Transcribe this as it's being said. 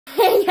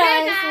Hey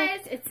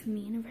guys, it's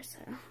me and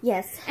Arissa.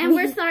 Yes. And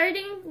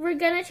we're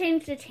gonna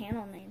change the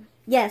channel name.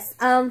 Yes.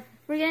 We're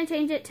gonna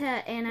change it to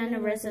Anna and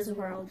Arissa's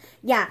World.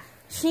 Yeah.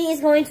 She is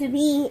going to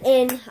be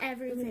in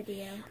every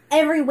video.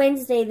 Every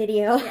Wednesday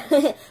video.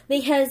 Yes.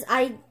 Because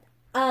I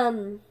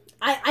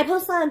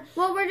post on.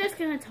 Well, we're just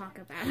gonna talk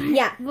about it.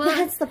 Yeah, well,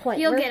 that's the point.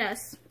 You'll get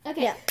us.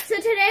 Okay. Yeah. So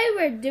today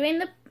we're doing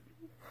the.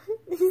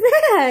 What is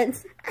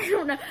that? I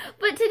don't know.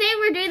 But today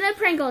we're doing the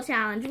Pringle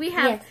challenge. We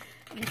have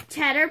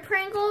cheddar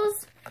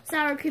Pringles,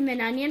 sour cream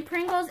and onion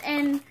Pringles,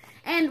 and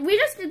we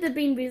just did the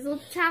Bean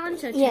Boozled challenge,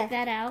 so check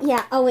that out.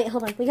 Yeah. Oh wait,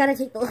 hold on. We gotta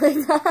take the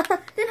lids off.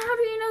 Then how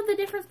do you know the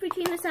difference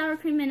between the sour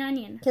cream and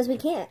onion? Because we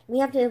can't. We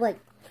have to like.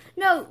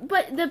 No,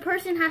 but the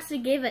person has to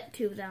give it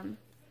to them.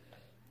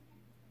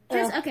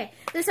 Just, okay,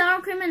 the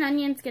sour cream and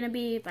onion's gonna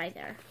be by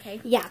there,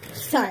 okay? Yeah,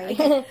 sorry.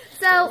 Okay.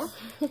 So,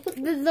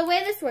 the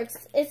way this works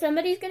is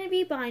somebody's gonna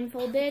be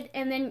blindfolded,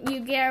 and then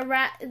you get a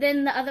rat,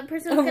 then the other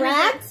person's gonna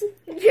get...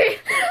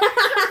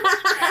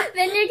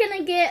 then you're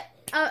gonna get,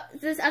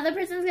 this other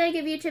person's gonna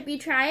give you a chip, you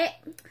try it,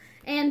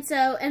 and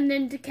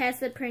then to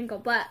cast the Pringle.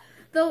 But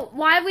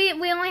why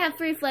we only have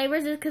 3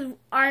 flavors is because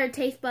our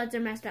taste buds are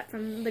messed up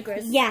from the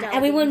gross Yeah,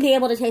 and we wouldn't be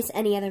able to taste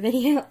any other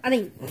video.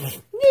 Okay.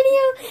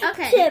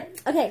 Chip.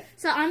 Okay.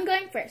 So I'm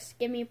going first.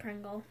 Give me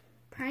Pringle.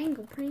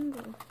 Pringle.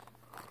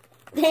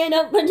 Stand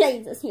up for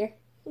Jesus here.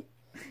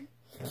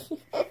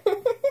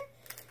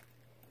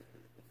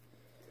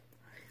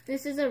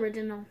 This is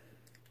original.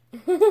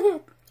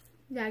 Did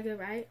I get it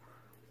right?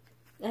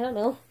 I don't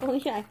know. Let me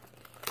try.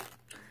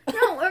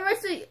 No,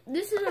 Arissa,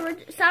 this is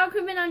sour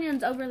cream and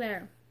onions over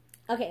there.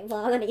 Okay,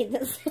 well, I'm gonna get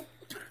this.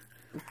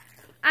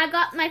 I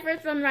got my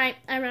first one right.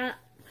 Oh,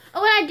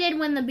 and I did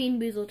win the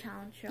Bean Boozled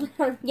challenge.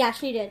 So. Yeah,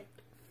 she did.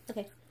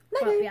 Okay.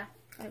 Well, yeah.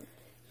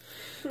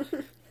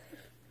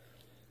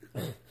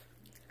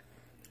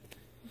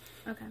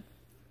 Okay.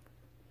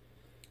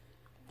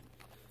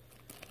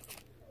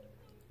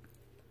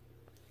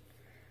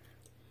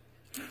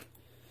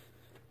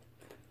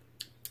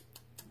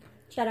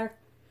 Cheddar.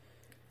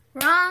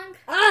 Wrong.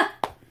 Ah!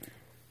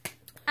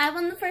 I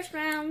won the first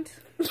round.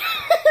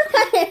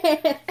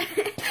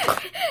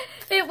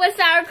 It was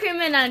sour cream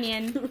and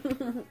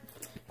onion.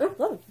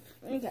 Oh.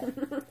 Okay.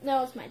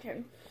 Now it's my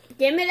turn.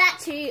 Give me that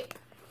cheat.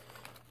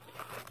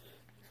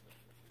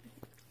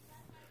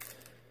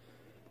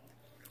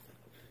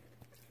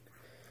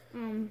 I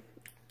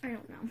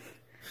don't know.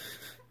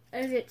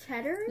 Is it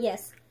cheddar?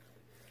 Yes.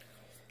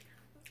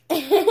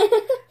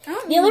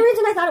 The only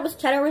reason I thought it was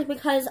cheddar was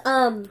because,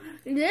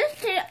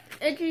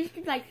 it tastes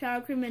like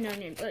sour cream and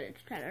onion, but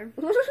it's cheddar.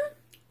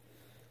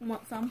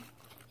 Want some?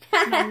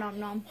 Nom nom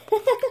nom.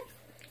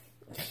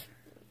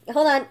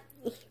 Hold on.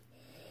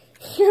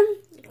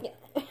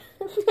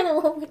 It's gonna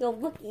look like a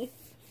Wookiee.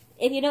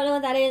 If you don't know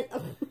what that is,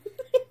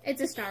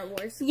 it's a Star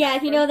Wars. Yeah,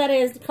 if you know what that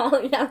is,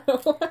 comment down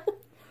below.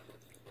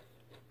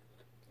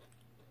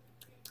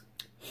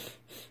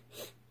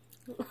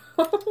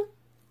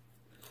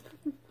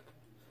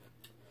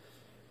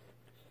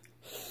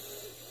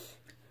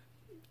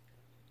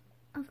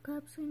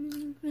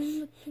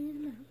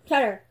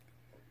 Cheddar.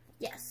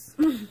 Yes.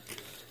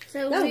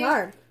 So that was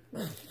hard.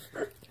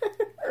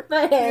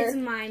 My hair. It's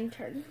my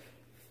turn.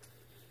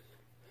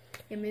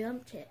 Give me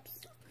them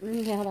chips.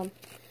 Okay, hold on.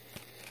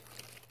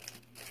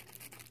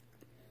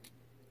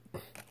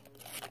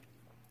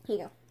 Here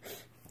you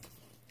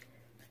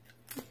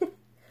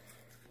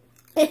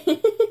go.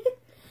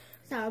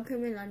 Sour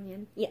cream and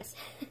onion. Yes.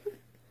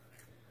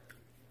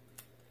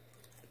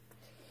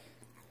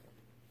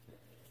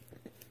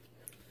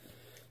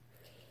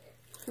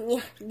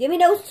 Yeah, give me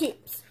those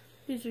chips.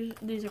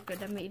 These are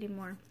good. I'm eating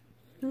more.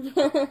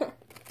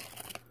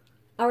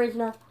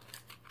 Original.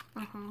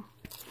 I'm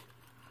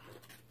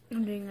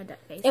doing a duck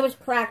face. It was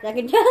cracked, I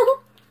can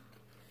tell.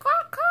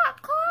 Quack,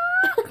 quack,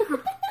 quack.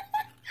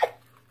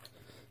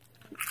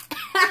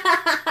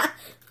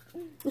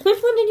 Which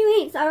one did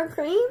you eat? Sour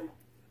cream?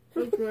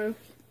 Okay.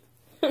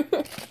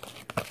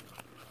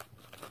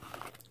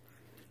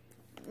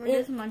 We're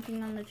just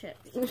munching on the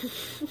chips.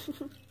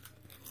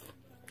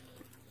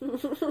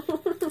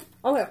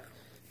 Okay.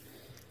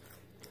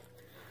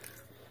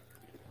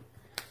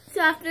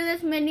 So after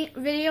this mini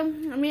video,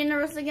 me and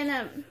Arissa are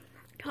gonna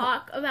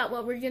talk about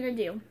what we're gonna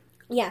do.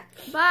 Yeah.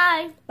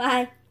 Bye.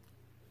 Bye.